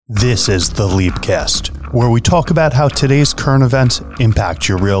This is the Leapcast, where we talk about how today's current events impact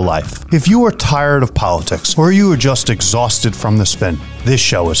your real life. If you are tired of politics or you are just exhausted from the spin, this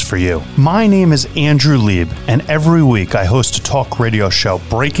show is for you. My name is Andrew Lieb, and every week I host a talk radio show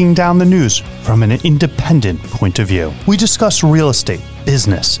breaking down the news from an independent point of view. We discuss real estate,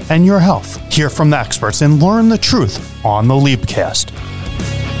 business, and your health. Hear from the experts and learn the truth on the Leapcast.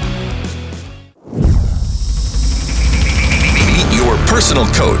 Your personal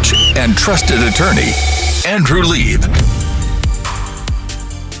coach and trusted attorney, Andrew Lieb.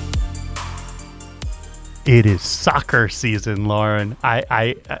 It is soccer season, Lauren.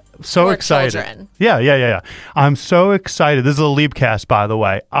 I so We're excited. Children. Yeah. I'm so excited. This is a Leapcast, by the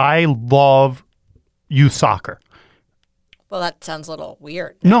way. I love youth soccer. Well, that sounds a little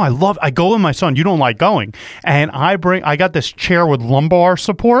weird. No, I go with my son. You don't like going. And I got this chair with lumbar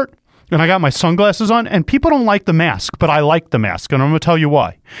support. And I got my sunglasses on, and people don't like the mask, but I like the mask, and I'm going to tell you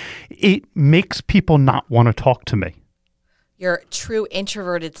why. It makes people not want to talk to me. Your true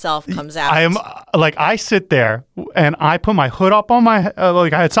introverted self comes out. I am I sit there, and I put my hood up on my, I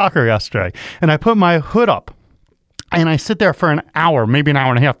had soccer yesterday, and I put my hood up, and I sit there for an hour, maybe an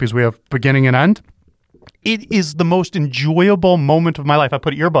hour and a half, because we have beginning and end. It is the most enjoyable moment of my life. I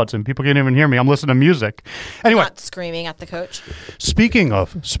put earbuds in. People can't even hear me. I'm listening to music. Anyway, Not screaming at the coach. Speaking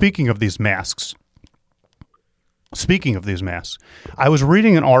of these masks, I was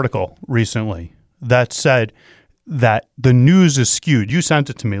reading an article recently that said that the news is skewed. You sent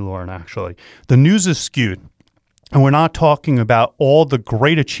it to me, Lauren, actually. The news is skewed. And we're not talking about all the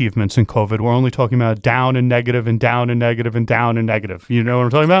great achievements in COVID. We're only talking about down and negative and down and negative and down and negative. You know what I'm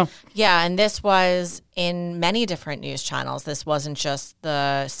talking about? Yeah, and this was in many different news channels. This wasn't just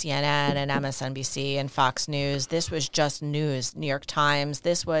the CNN and MSNBC and Fox News. This was just news, New York Times.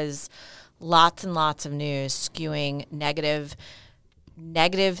 This was lots and lots of news skewing negative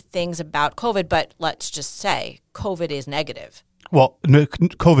things about COVID. But let's just say COVID is negative. Well,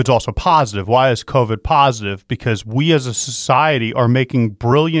 COVID's also positive. Why is COVID positive? Because we as a society are making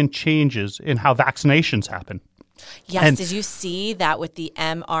brilliant changes in how vaccinations happen. Yes. And did you see that with the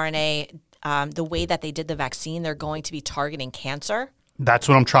mRNA, the way that they did the vaccine, they're going to be targeting cancer? That's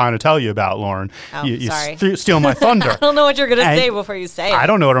what I'm trying to tell you about, Lauren. Oh, you sorry. Steal my thunder. I don't know what you're going to say before you say it. I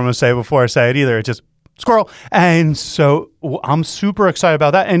don't know what I'm going to say before I say it either. It's just squirrel. And so I'm super excited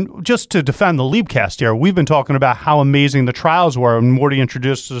about that. And just to defend the Leapcast here, we've been talking about how amazing the trials were. And Morty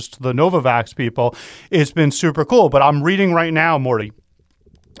introduced us to the Novavax people. It's been super cool. But I'm reading right now, Morty,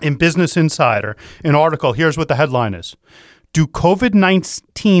 in Business Insider, an article. Here's what the headline is. Do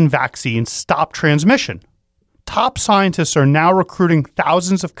COVID-19 vaccines stop transmission? Top scientists are now recruiting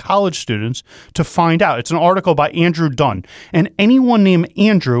thousands of college students to find out. It's an article by Andrew Dunn. And anyone named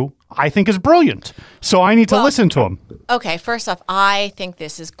Andrew, I think, is brilliant. So I need to listen to him. Okay, first off, I think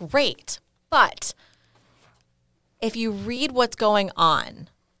this is great. But if you read what's going on,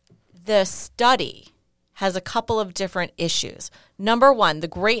 the study has a couple of different issues. Number one, the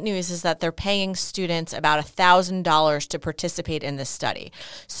great news is that they're paying students about $1,000 to participate in this study.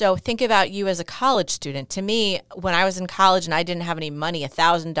 So think about you as a college student. To me, when I was in college and I didn't have any money,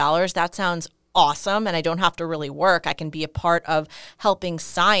 $1,000, that sounds awesome, and I don't have to really work. I can be a part of helping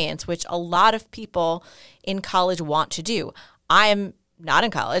science, which a lot of people in college want to do. I'm not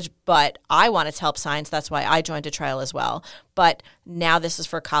in college, but I wanted to help science. That's why I joined a trial as well. But now this is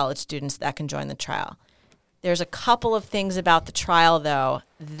for college students that can join the trial. There's a couple of things about the trial, though,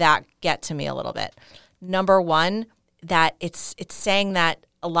 that get to me a little bit. Number one, that it's saying that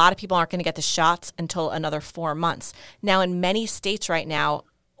a lot of people aren't going to get the shots until another 4 months. Now, in many states right now,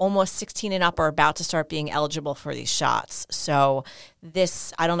 almost 16 and up are about to start being eligible for these shots. So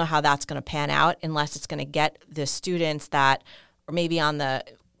this, I don't know how that's going to pan out unless it's going to get the students that, or maybe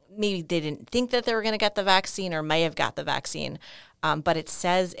they didn't think that they were going to get the vaccine or may have got the vaccine. But it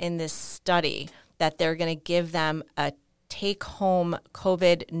says in this study that they're going to give them a take-home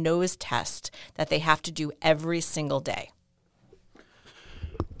COVID nose test that they have to do every single day.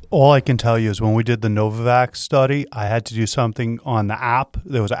 All I can tell you is when we did the Novavax study, I had to do something on the app.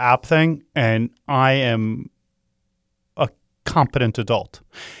 There was an app thing, and I am a competent adult.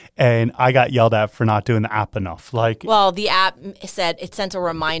 And I got yelled at for not doing the app enough. Well, the app said it sent a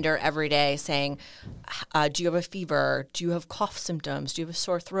reminder every day saying, do you have a fever? Do you have cough symptoms? Do you have a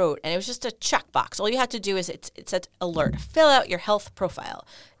sore throat? And it was just a checkbox. All you had to do is it said alert, fill out your health profile.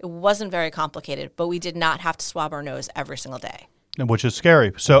 It wasn't very complicated, but we did not have to swab our nose every single day. Which is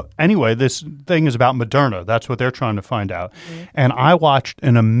scary. So anyway, this thing is about Moderna. That's what they're trying to find out. Mm-hmm. And I watched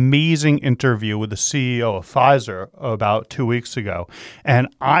an amazing interview with the CEO of Pfizer about 2 weeks ago.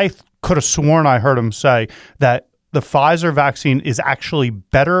 And I could have sworn I heard him say that the Pfizer vaccine is actually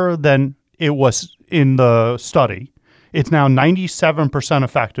better than it was in the study. It's now 97%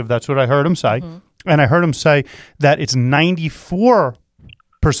 effective. That's what I heard him say. And I heard him say that it's 94%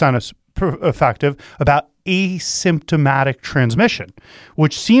 effective about asymptomatic transmission,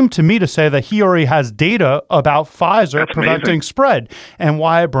 which seemed to me to say that he already has data about Pfizer That's preventing amazing. spread. And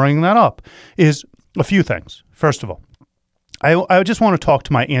why I bring that up is a few things. First of all, I just want to talk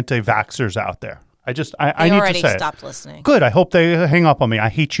to my anti-vaxxers out there. I They need to already say stopped listening. Good. I hope they hang up on me. I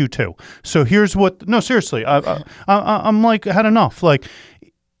hate you too. So here's what. No, seriously. I'm like I had enough. Like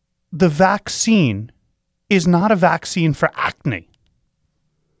the vaccine is not a vaccine for acne.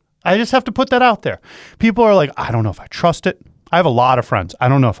 I just have to put that out there. People are like, I don't know if I trust it. I have a lot of friends. I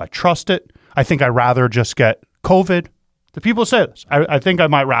don't know if I trust it. I think I'd rather just get COVID. The people say this. I think I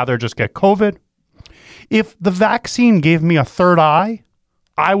might rather just get COVID. If the vaccine gave me a third eye,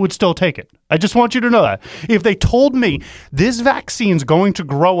 I would still take it. I just want you to know that. If they told me this vaccine's going to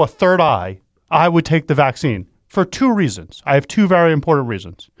grow a third eye, I would take the vaccine for two reasons. I have two very important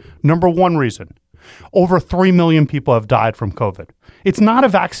reasons. Number one reason, over 3 million people have died from COVID. It's not a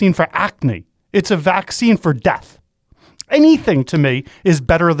vaccine for acne. It's a vaccine for death. Anything to me is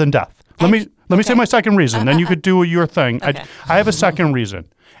better than death. Let me say my second reason, then you could do your thing. Okay. I have a second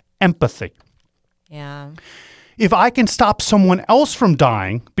reason. Empathy. Yeah. If I can stop someone else from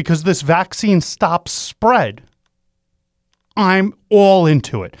dying because this vaccine stops spread, I'm all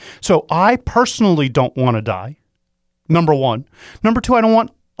into it. So I personally don't want to die, number one. Number two, I don't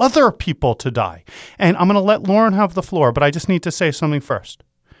want other people to die. And I'm going to let Lauren have the floor, but I just need to say something first.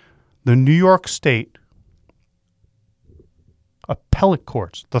 The New York State Appellate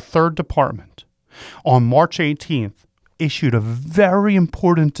Courts, the third department, on March 18th, issued a very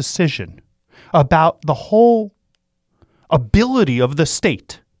important decision about the whole ability of the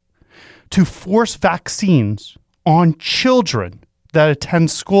state to force vaccines on children that attend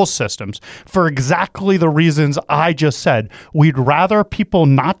school systems for exactly the reasons I just said. We'd rather people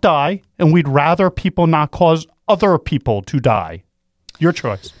not die, and we'd rather people not cause other people to die. Your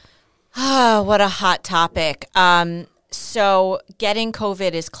choice. Oh, what a hot topic. So getting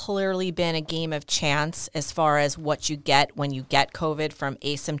COVID has clearly been a game of chance as far as what you get when you get COVID, from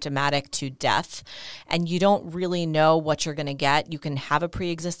asymptomatic to death. And you don't really know what you're going to get. You can have a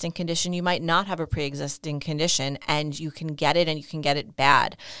pre-existing condition. You might not have a pre-existing condition, and you can get it, and you can get it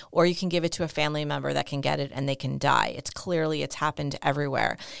bad. Or you can give it to a family member that can get it and they can die. It's happened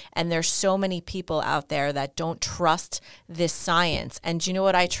everywhere. And there's so many people out there that don't trust this science. And you know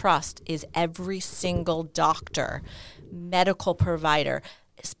what I trust is every single doctor, medical provider,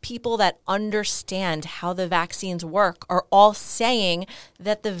 people that understand how the vaccines work are all saying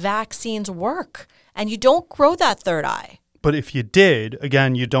that the vaccines work, and you don't grow that third eye. But if you did,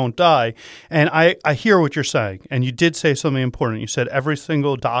 again, you don't die. And I hear what you're saying. And you did say something important. You said every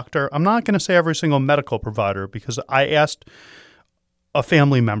single doctor. I'm not going to say every single medical provider, because I asked a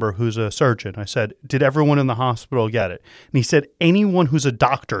family member who's a surgeon. I said, did everyone in the hospital get it? And he said, anyone who's a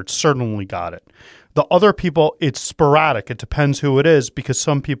doctor certainly got it. The other people, it's sporadic. It depends who it is, because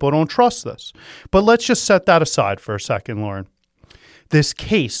some people don't trust this. But let's just set that aside for a second, Lauren. This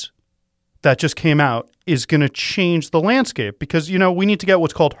case that just came out is going to change the landscape, because, we need to get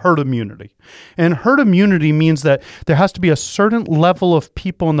what's called herd immunity. And herd immunity means that there has to be a certain level of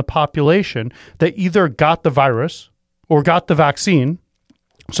people in the population that either got the virus or got the vaccine,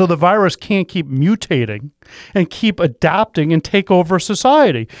 so the virus can't keep mutating and keep adapting and take over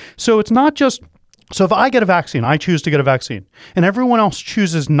society. So it's not just... So if I get a vaccine, I choose to get a vaccine, and everyone else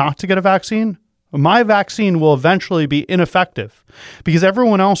chooses not to get a vaccine, my vaccine will eventually be ineffective, because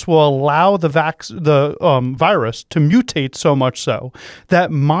everyone else will allow the virus to mutate so much so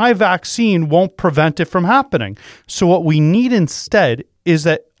that my vaccine won't prevent it from happening. So what we need instead is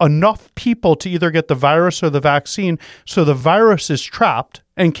that enough people to either get the virus or the vaccine so the virus is trapped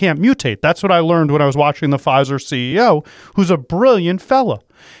and can't mutate. That's what I learned when I was watching the Pfizer CEO, who's a brilliant fella.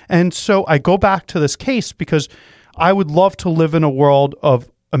 And so I go back to this case because I would love to live in a world of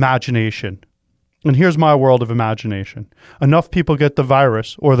imagination. And here's my world of imagination. Enough people get the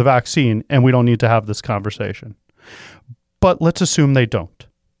virus or the vaccine, and we don't need to have this conversation. But let's assume they don't.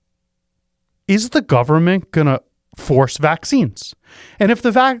 Is the government going to force vaccines? And if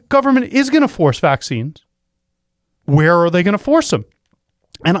the government is going to force vaccines, where are they going to force them?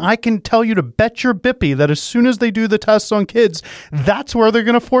 And I can tell you to bet your bippy that as soon as they do the tests on kids, that's where they're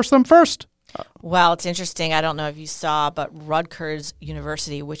going to force them first. Well, it's interesting. I don't know if you saw, but Rutgers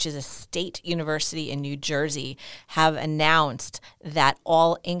University, which is a state university in New Jersey, have announced that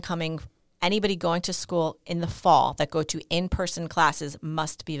all anybody going to school in the fall that go to in-person classes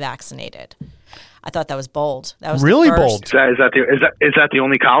must be vaccinated. I thought that was bold. That was really the first, bold. Is that the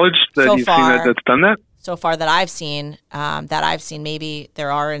only college that So you've far. seen that's done that? so far that I've seen. Maybe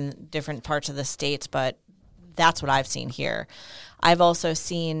there are in different parts of the states, but that's what I've seen here. I've also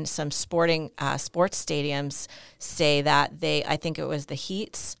seen some sports stadiums say that I think it was the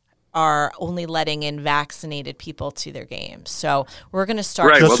Heats, are only letting in vaccinated people to their games. So we're going to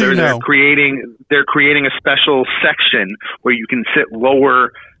start. Right. Well, so you they're know. creating a special section where you can sit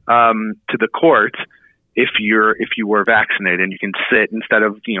lower to the court if you were vaccinated, and you can sit instead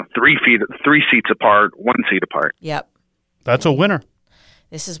of 3 seats apart, 1 seat apart. Yep. That's a winner.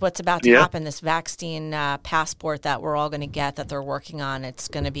 This is what's about to happen, this vaccine passport that we're all going to get that they're working on. It's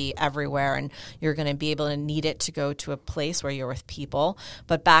going to be everywhere, and you're going to be able to need it to go to a place where you're with people.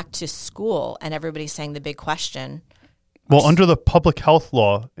 But back to school, and everybody's saying the big question. Well, under the public health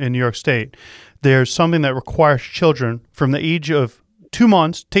law in New York State, there's something that requires children from the age of 2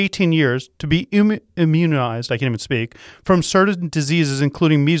 months to 18 years to be immunized, I can't even speak, from certain diseases,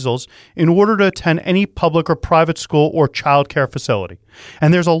 including measles, in order to attend any public or private school or child care facility.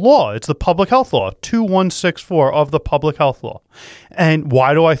 And there's a law. It's the public health law, 2164 of the public health law. And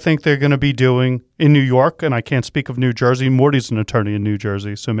why do I think they're going to be doing in New York? And I can't speak of New Jersey. Morty's an attorney in New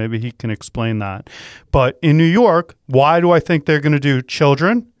Jersey, so maybe he can explain that. But in New York, why do I think they're going to do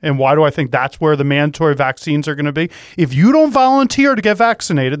children? And why do I think that's where the mandatory vaccines are going to be? If you don't volunteer to get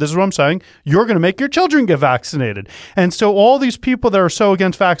vaccinated, this is what I'm saying, you're going to make your children get vaccinated. And so all these people that are so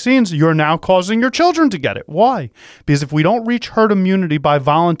against vaccines, you're now causing your children to get it. Why? Because if we don't reach herd immunity by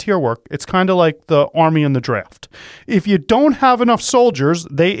volunteer work, it's kind of like the army in the draft. If you don't have enough soldiers,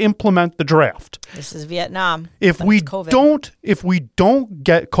 they implement the draft. This is Vietnam. If but we it's COVID. don't get if we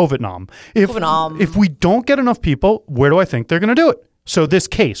don't get enough people, where do I think they're going to do it? So this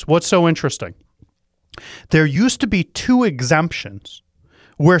case, what's so interesting? There used to be 2 exemptions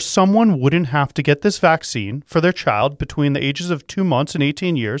where someone wouldn't have to get this vaccine for their child between the ages of 2 months and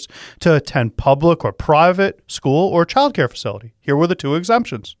 18 years to attend public or private school or childcare facility. Here were the 2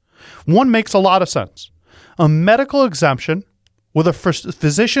 exemptions. One makes a lot of sense. A medical exemption with a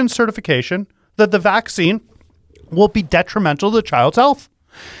physician certification that the vaccine will be detrimental to the child's health.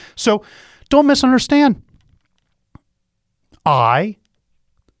 So don't misunderstand. I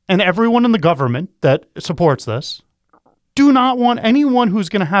and everyone in the government that supports this do not want anyone who's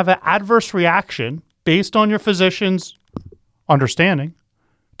going to have an adverse reaction based on your physician's understanding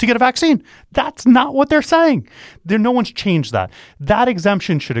to get a vaccine. That's not what they're saying. No one's changed that. That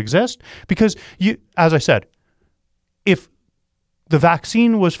exemption should exist because, as I said, if the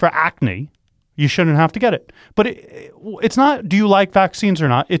vaccine was for acne, you shouldn't have to get it. But it's not, do you like vaccines or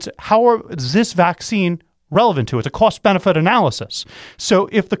not? It's is this vaccine relevant to it? It's a cost-benefit analysis. So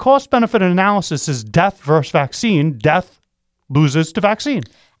if the cost-benefit analysis is death versus vaccine, death loses to vaccine.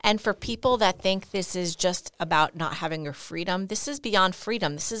 And for people that think this is just about not having your freedom, this is beyond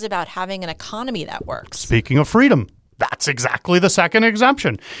freedom. This is about having an economy that works. Speaking of freedom, that's exactly the second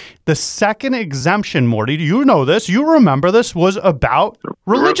exemption. The second exemption, Morty, you know this, you remember this, was about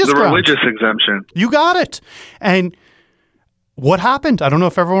religious The grounds. religious exemption. You got it. And what happened? I don't know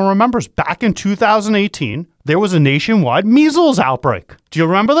if everyone remembers. Back in 2018, there was a nationwide measles outbreak. Do you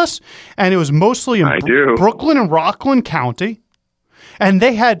remember this? And it was mostly in Brooklyn and Rockland County. And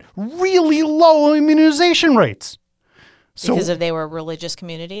they had really low immunization rates. Because they were religious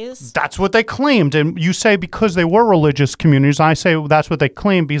communities? That's what they claimed. And you say because they were religious communities. I say that's what they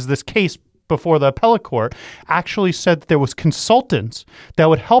claimed because this case before the appellate court actually said that there was consultants that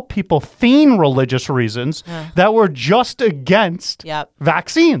would help people feign religious reasons that were just against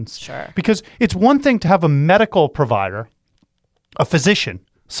vaccines. Sure. Because it's one thing to have a medical provider, a physician,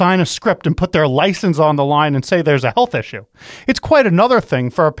 sign a script and put their license on the line and say there's a health issue. It's quite another thing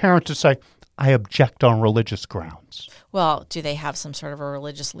for a parent to say, I object on religious grounds. Well, do they have some sort of a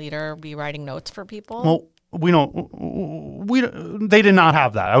religious leader be writing notes for people? Well, they did not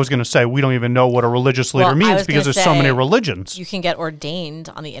have that. I was going to say we don't even know what a religious leader means because there's so many religions. You can get ordained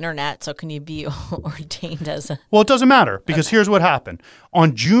on the internet, so can you be ordained as a... Well, it doesn't matter because here's what happened.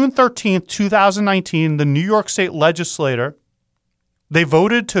 On June 13th, 2019, the New York State legislature, they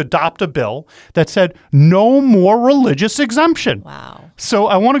voted to adopt a bill that said no more religious exemption. Wow. So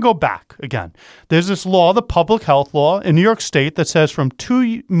I want to go back again. There's this law, the public health law in New York State that says from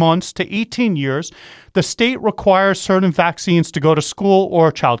 2 months to 18 years, the state requires certain vaccines to go to school or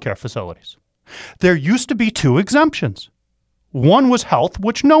childcare facilities. There used to be 2 exemptions. One was health,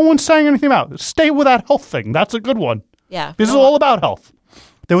 which no one's saying anything about. Stay with that health thing. That's a good one. Yeah. This is all about health.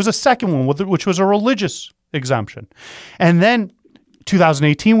 There was a second one, which was a religious exemption. And then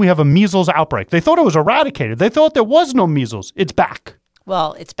 2018, we have a measles outbreak. They thought it was eradicated. They thought there was no measles. It's back.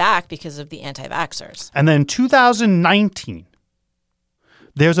 Well, it's back because of the anti-vaxxers. And then 2019,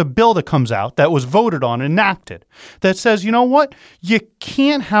 there's a bill that comes out that was voted on, enacted, that says, you know what? You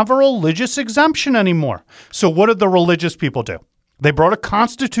can't have a religious exemption anymore. So what did the religious people do? They brought a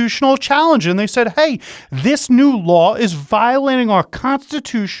constitutional challenge and they said, hey, this new law is violating our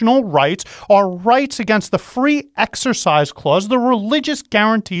constitutional rights, our rights against the free exercise clause, the religious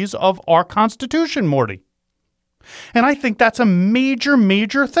guarantees of our Constitution, Morty. And I think that's a major,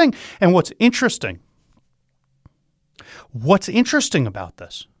 major thing. And what's interesting about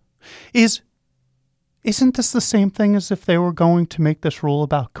this is, isn't this the same thing as if they were going to make this rule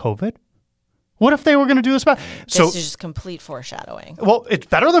about COVID? What if they were going to do this about? This is just complete foreshadowing. Well, it's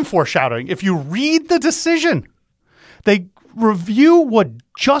better than foreshadowing. If you read the decision, they review what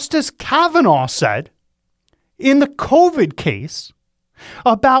Justice Kavanaugh said in the COVID case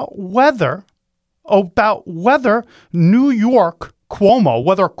about whether New York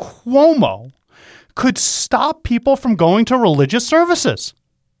Cuomo could stop people from going to religious services.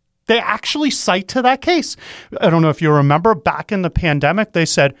 They actually cite to that case. I don't know if you remember back in the pandemic, they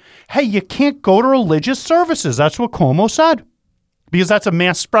said, hey, you can't go to religious services. That's what Cuomo said, because that's a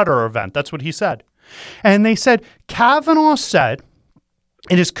mass spreader event. That's what he said. And they said, Kavanaugh said,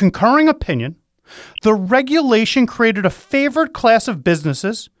 in his concurring opinion, the regulation created a favored class of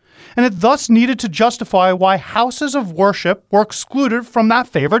businesses, and it thus needed to justify why houses of worship were excluded from that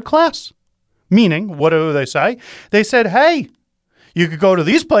favored class. Meaning, what do they say? They said, hey, you could go to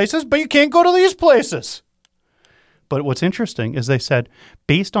these places, but you can't go to these places. But what's interesting is they said,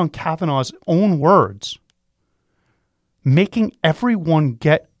 based on Kavanaugh's own words, making everyone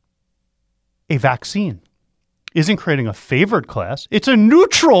get a vaccine isn't creating a favored class. It's a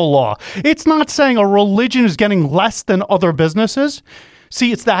neutral law. It's not saying a religion is getting less than other businesses.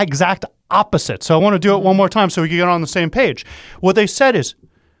 See, it's the exact opposite. So I want to do it one more time so we can get on the same page. What they said is,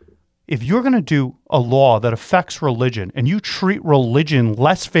 if you're going to do a law that affects religion and you treat religion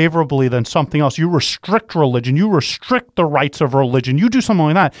less favorably than something else, you restrict religion, you restrict the rights of religion, you do something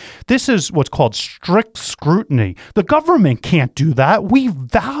like that, this is what's called strict scrutiny. The government can't do that. We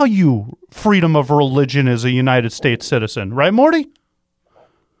value freedom of religion as a United States citizen. Right, Morty?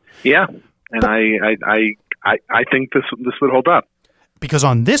 Yeah. And I think this would hold up. Because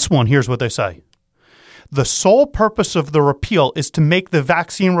on this one, here's what they say. The sole purpose of the repeal is to make the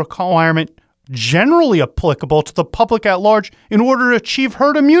vaccine requirement generally applicable to the public at large in order to achieve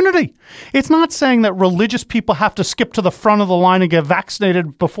herd immunity. It's not saying that religious people have to skip to the front of the line and get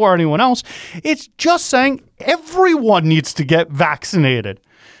vaccinated before anyone else. It's just saying everyone needs to get vaccinated.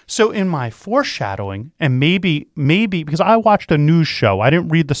 So in my foreshadowing, and maybe because I watched a news show, I didn't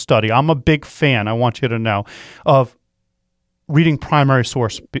read the study. I'm a big fan, I want you to know, of reading primary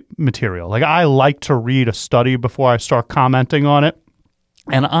source material. Like, I like to read a study before I start commenting on it.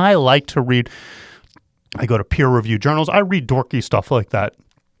 And I like to read, I go to peer-reviewed journals. I read dorky stuff like that.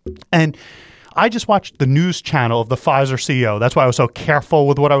 And I just watched the news channel of the Pfizer CEO. That's why I was so careful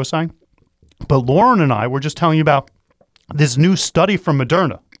with what I was saying. But Lauren and I were just telling you about this new study from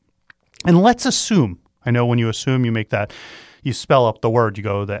Moderna. And let's assume, I know when you assume you make that, you spell up the word, you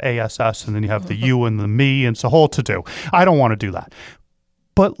go the ASS, and then you have the U and the me, and it's a whole to-do. I don't want to do that.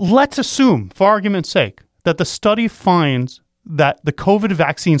 But let's assume, for argument's sake, that the study finds that the COVID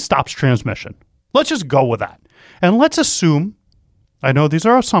vaccine stops transmission. Let's just go with that. And let's assume, I know these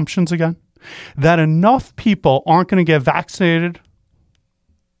are assumptions again, that enough people aren't going to get vaccinated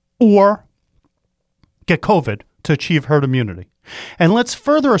or get COVID to achieve herd immunity. And let's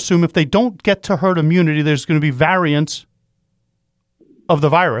further assume if they don't get to herd immunity, there's going to be variants of the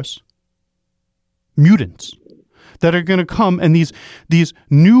virus, mutants, that are going to come, and these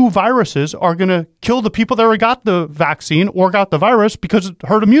new viruses are going to kill the people that already got the vaccine or got the virus because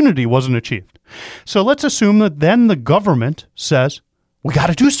herd immunity wasn't achieved. So let's assume that then the government says, we got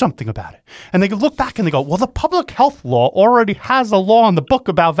to do something about it. And they look back and they go, well, the public health law already has a law in the book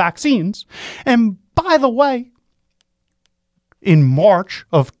about vaccines. And by the way, in March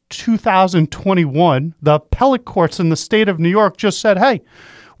of 2021, the appellate courts in the state of New York just said, hey,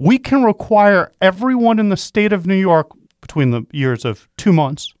 we can require everyone in the state of New York between the years of 2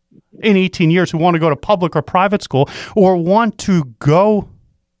 months in 18 years who want to go to public or private school or want to go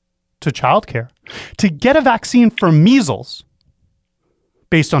to childcare to get a vaccine for measles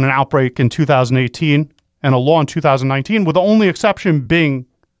based on an outbreak in 2018 and a law in 2019, with the only exception being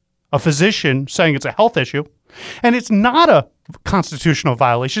a physician saying it's a health issue. And it's not a constitutional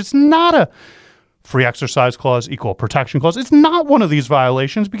violation. It's not a Free exercise clause, equal protection clause. It's not one of these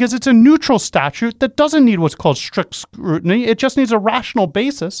violations because it's a neutral statute that doesn't need what's called strict scrutiny. It just needs a rational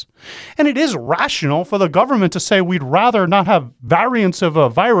basis. And it is rational for the government to say we'd rather not have variants of a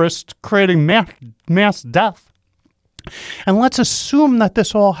virus creating mass death. And let's assume that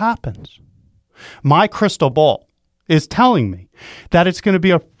this all happens. My crystal ball is telling me that it's going to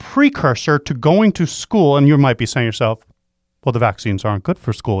be a precursor to going to school. And you might be saying to yourself, well, the vaccines aren't good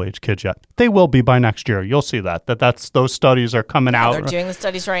for school-age kids yet. They will be by next year. You'll see that's those studies are coming out. They're doing the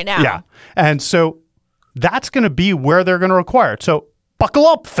studies right now. Yeah. And so that's going to be where they're going to require it. So buckle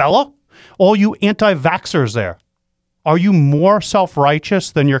up, fella. All you anti-vaxxers there. Are you more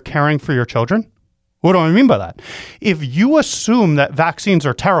self-righteous than you're caring for your children? What do I mean by that? If you assume that vaccines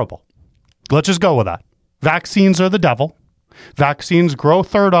are terrible, let's just go with that. Vaccines are the devil. Vaccines grow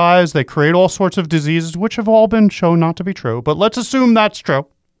third eyes. They create all sorts of diseases, which have all been shown not to be true. But let's assume that's true.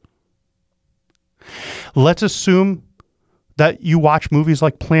 Let's assume that you watch movies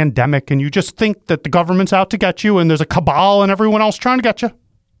like Plandemic and you just think that the government's out to get you and there's a cabal and everyone else trying to get you.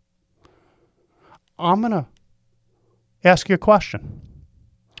 I'm going to ask you a question.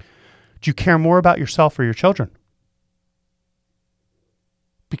 Do you care more about yourself or your children?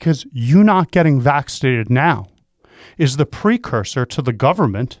 Because you not getting vaccinated now is the precursor to the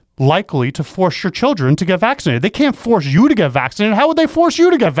government likely to force your children to get vaccinated. They can't force you to get vaccinated. How would they force you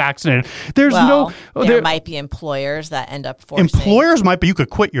to get vaccinated? There might be employers that end up forcing. Employers might be, you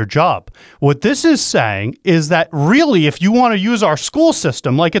could quit your job. What this is saying is that really, if you want to use our school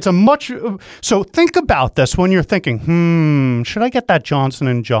system, like it's a much, so think about this when you're thinking, should I get that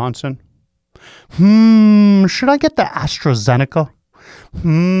Johnson & Johnson? Should I get the AstraZeneca?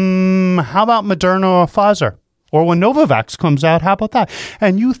 How about Moderna or Pfizer? Or when Novavax comes out, how about that?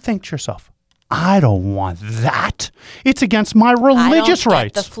 And you think to yourself, I don't want that. It's against my religious rights. I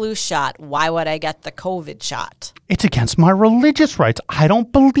don't get the flu shot. Why would I get the COVID shot? It's against my religious rights. I don't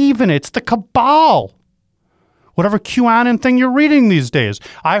believe in it. It's the cabal. Whatever QAnon thing you're reading these days.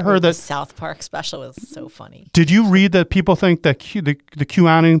 I heard that the South Park special was so funny. Did you read that people think that the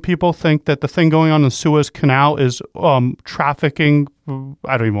QAnon people think that the thing going on in the Suez Canal is trafficking?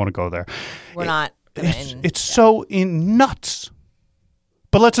 I don't even want to go there. We're not. It's so nuts.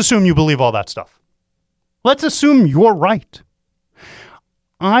 But let's assume you believe all that stuff. Let's assume you're right.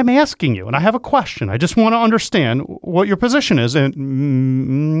 I'm asking you, and I have a question. I just want to understand what your position is,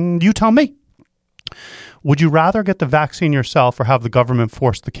 and you tell me. Would you rather get the vaccine yourself or have the government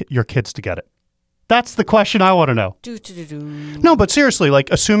force your kids to get it? That's the question I want to know. No, but seriously, like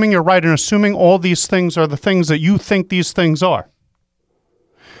assuming you're right and assuming all these things are the things that you think these things are.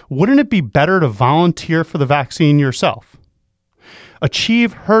 Wouldn't it be better to volunteer for the vaccine yourself?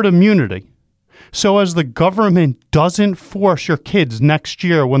 Achieve herd immunity so as the government doesn't force your kids next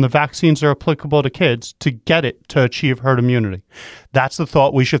year when the vaccines are applicable to kids to get it to achieve herd immunity. That's the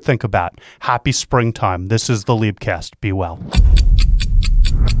thought we should think about. Happy springtime. This is the Liebcast. Be well.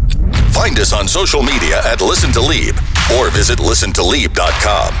 Find us on social media at Listen to Lieb or visit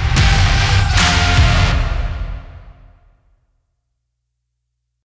listentolieb.com.